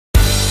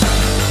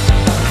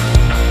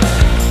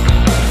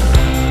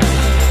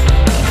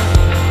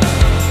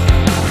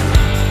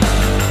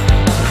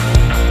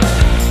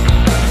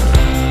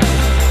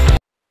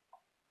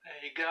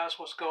guys,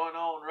 what's going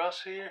on?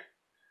 Russ here.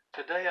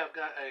 Today I've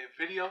got a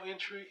video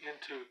entry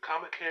into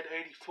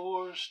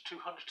Comichead84's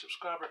 200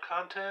 subscriber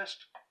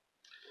contest,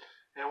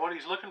 and what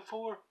he's looking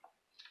for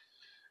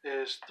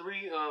is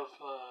three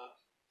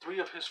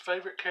of his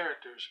favorite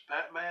characters: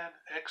 Batman,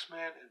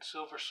 X-Men, and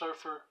Silver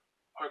Surfer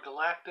or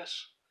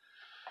Galactus.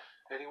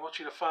 And he wants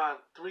you to find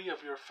three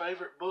of your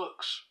favorite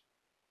books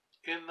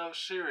in those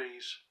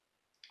series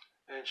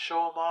and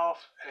show them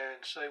off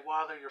and say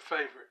why they're your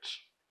favorites.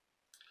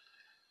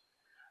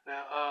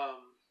 Now,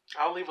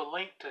 I'll leave a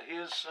link to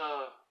his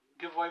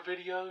giveaway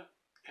video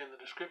in the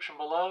description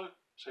below,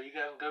 so you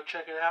guys can go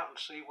check it out and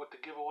see what the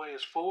giveaway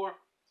is for.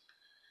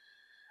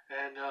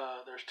 And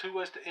there's two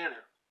ways to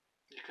enter.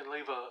 You can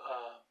leave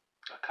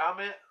a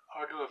comment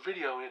or do a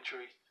video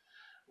entry,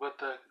 but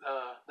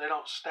they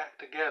don't stack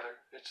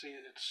together. It's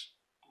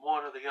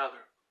one or the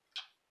other.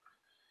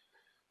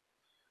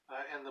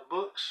 In the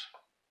books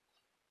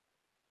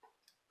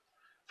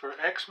for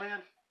X-Men,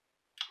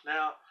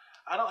 now,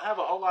 I don't have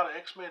a whole lot of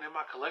X-Men in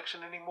my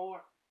collection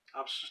anymore.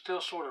 I'm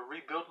still sort of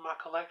rebuilding my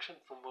collection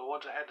from the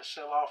ones I had to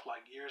sell off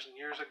like years and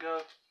years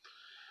ago.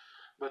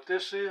 But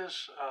this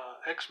is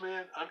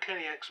X-Men,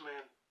 Uncanny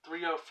X-Men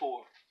 304.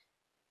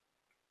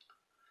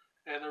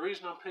 And the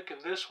reason I'm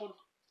picking this one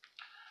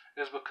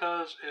is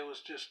because it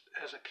was just,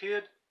 as a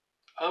kid,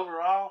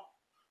 overall,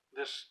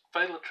 this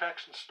Fatal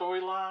Attraction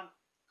storyline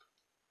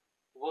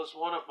was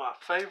one of my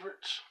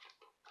favorites.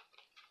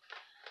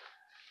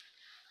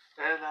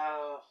 And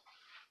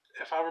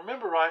if I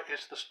remember right,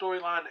 it's the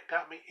storyline that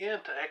got me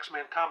into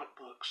X-Men comic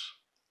books,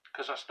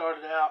 because I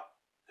started out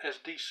as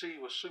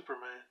DC with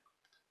Superman,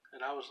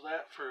 and I was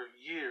that for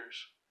years.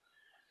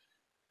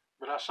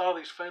 But I saw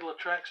these Fatal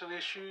Attraction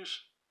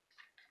issues.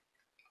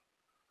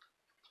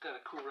 It's got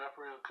a cool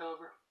wraparound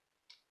cover,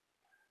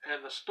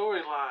 and the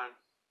storyline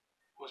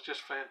was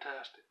just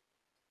fantastic.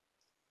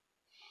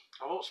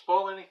 I won't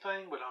spoil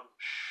anything, but I'm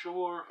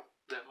sure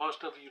that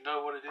most of you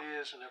know what it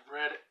is and have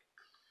read it.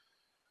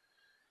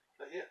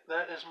 But yeah,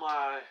 that is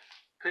my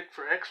pick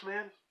for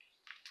X-Men.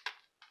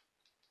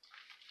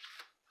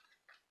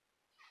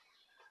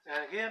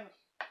 And again,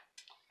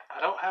 I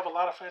don't have a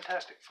lot of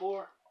Fantastic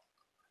Four.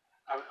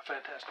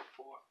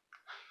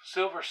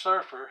 Silver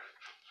Surfer,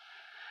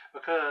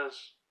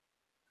 because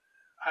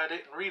I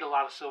didn't read a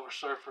lot of Silver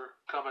Surfer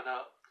coming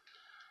up.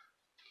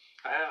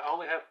 I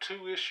only have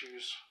 2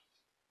 issues,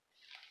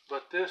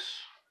 but this,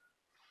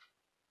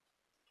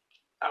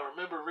 I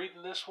remember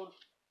reading this one,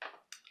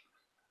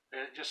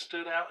 and it just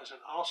stood out as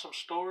an awesome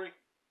story.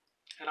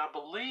 And I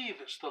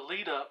believe it's the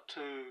lead up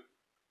to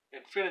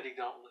Infinity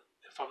Gauntlet,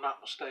 if I'm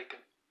not mistaken.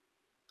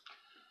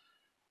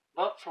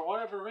 But for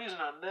whatever reason,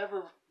 I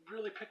never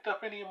really picked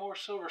up any more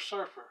Silver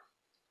Surfer.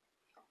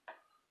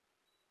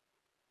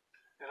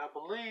 And I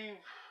believe,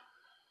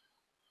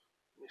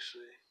 let me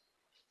see.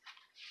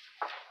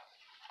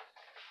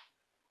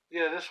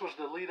 Yeah, this was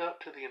the lead up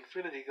to the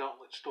Infinity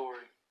Gauntlet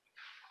story.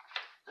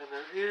 And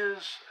there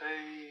is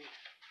a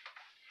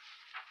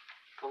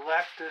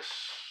Galactus,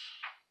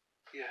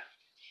 yeah,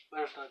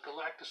 there's a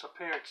Galactus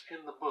appearance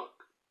in the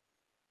book.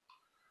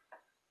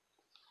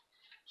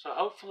 So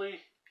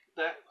hopefully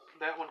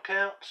that one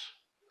counts.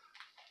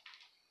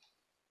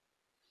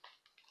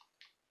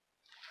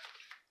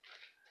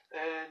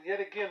 And yet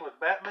again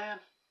with Batman,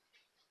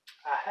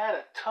 I had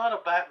a ton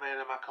of Batman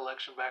in my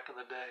collection back in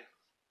the day.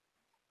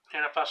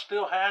 And if I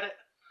still had it,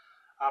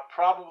 I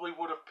probably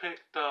would have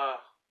picked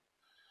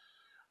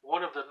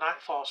one of the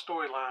Nightfall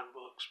storyline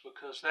books,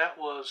 because that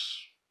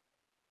was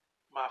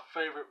my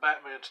favorite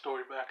Batman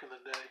story back in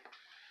the day.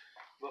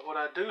 But what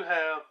I do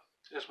have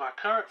is my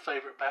current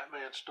favorite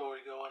Batman story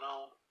going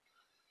on.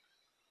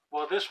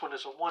 Well, this one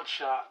is a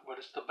one-shot, but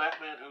it's the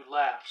Batman Who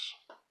Laughs.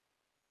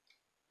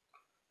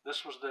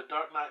 This was the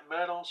Dark Knight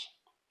Metals.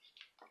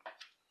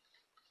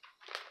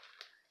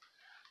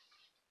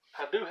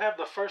 I do have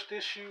the first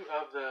issue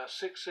of the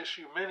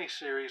 6-issue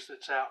miniseries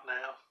that's out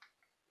now,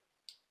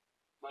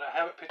 but I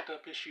haven't picked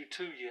up issue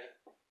 2 yet.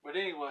 But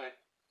anyway,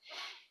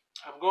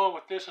 I'm going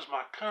with this as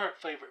my current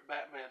favorite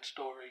Batman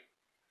story,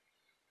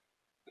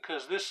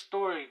 because this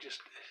story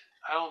just,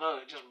 I don't know,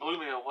 it just blew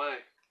me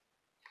away.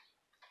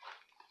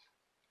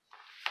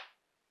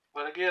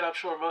 But again, I'm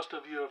sure most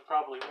of you have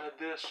probably read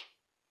this,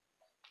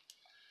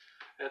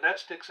 and that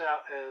sticks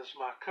out as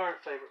my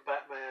current favorite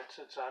Batman,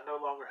 since I no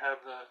longer have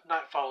the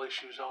Nightfall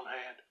issues on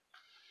hand.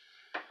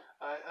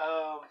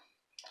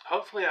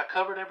 Hopefully I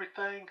covered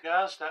everything.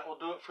 Guys, that will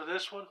do it for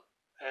this one,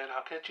 and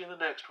I'll catch you in the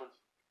next one.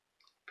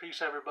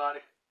 Peace,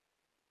 everybody.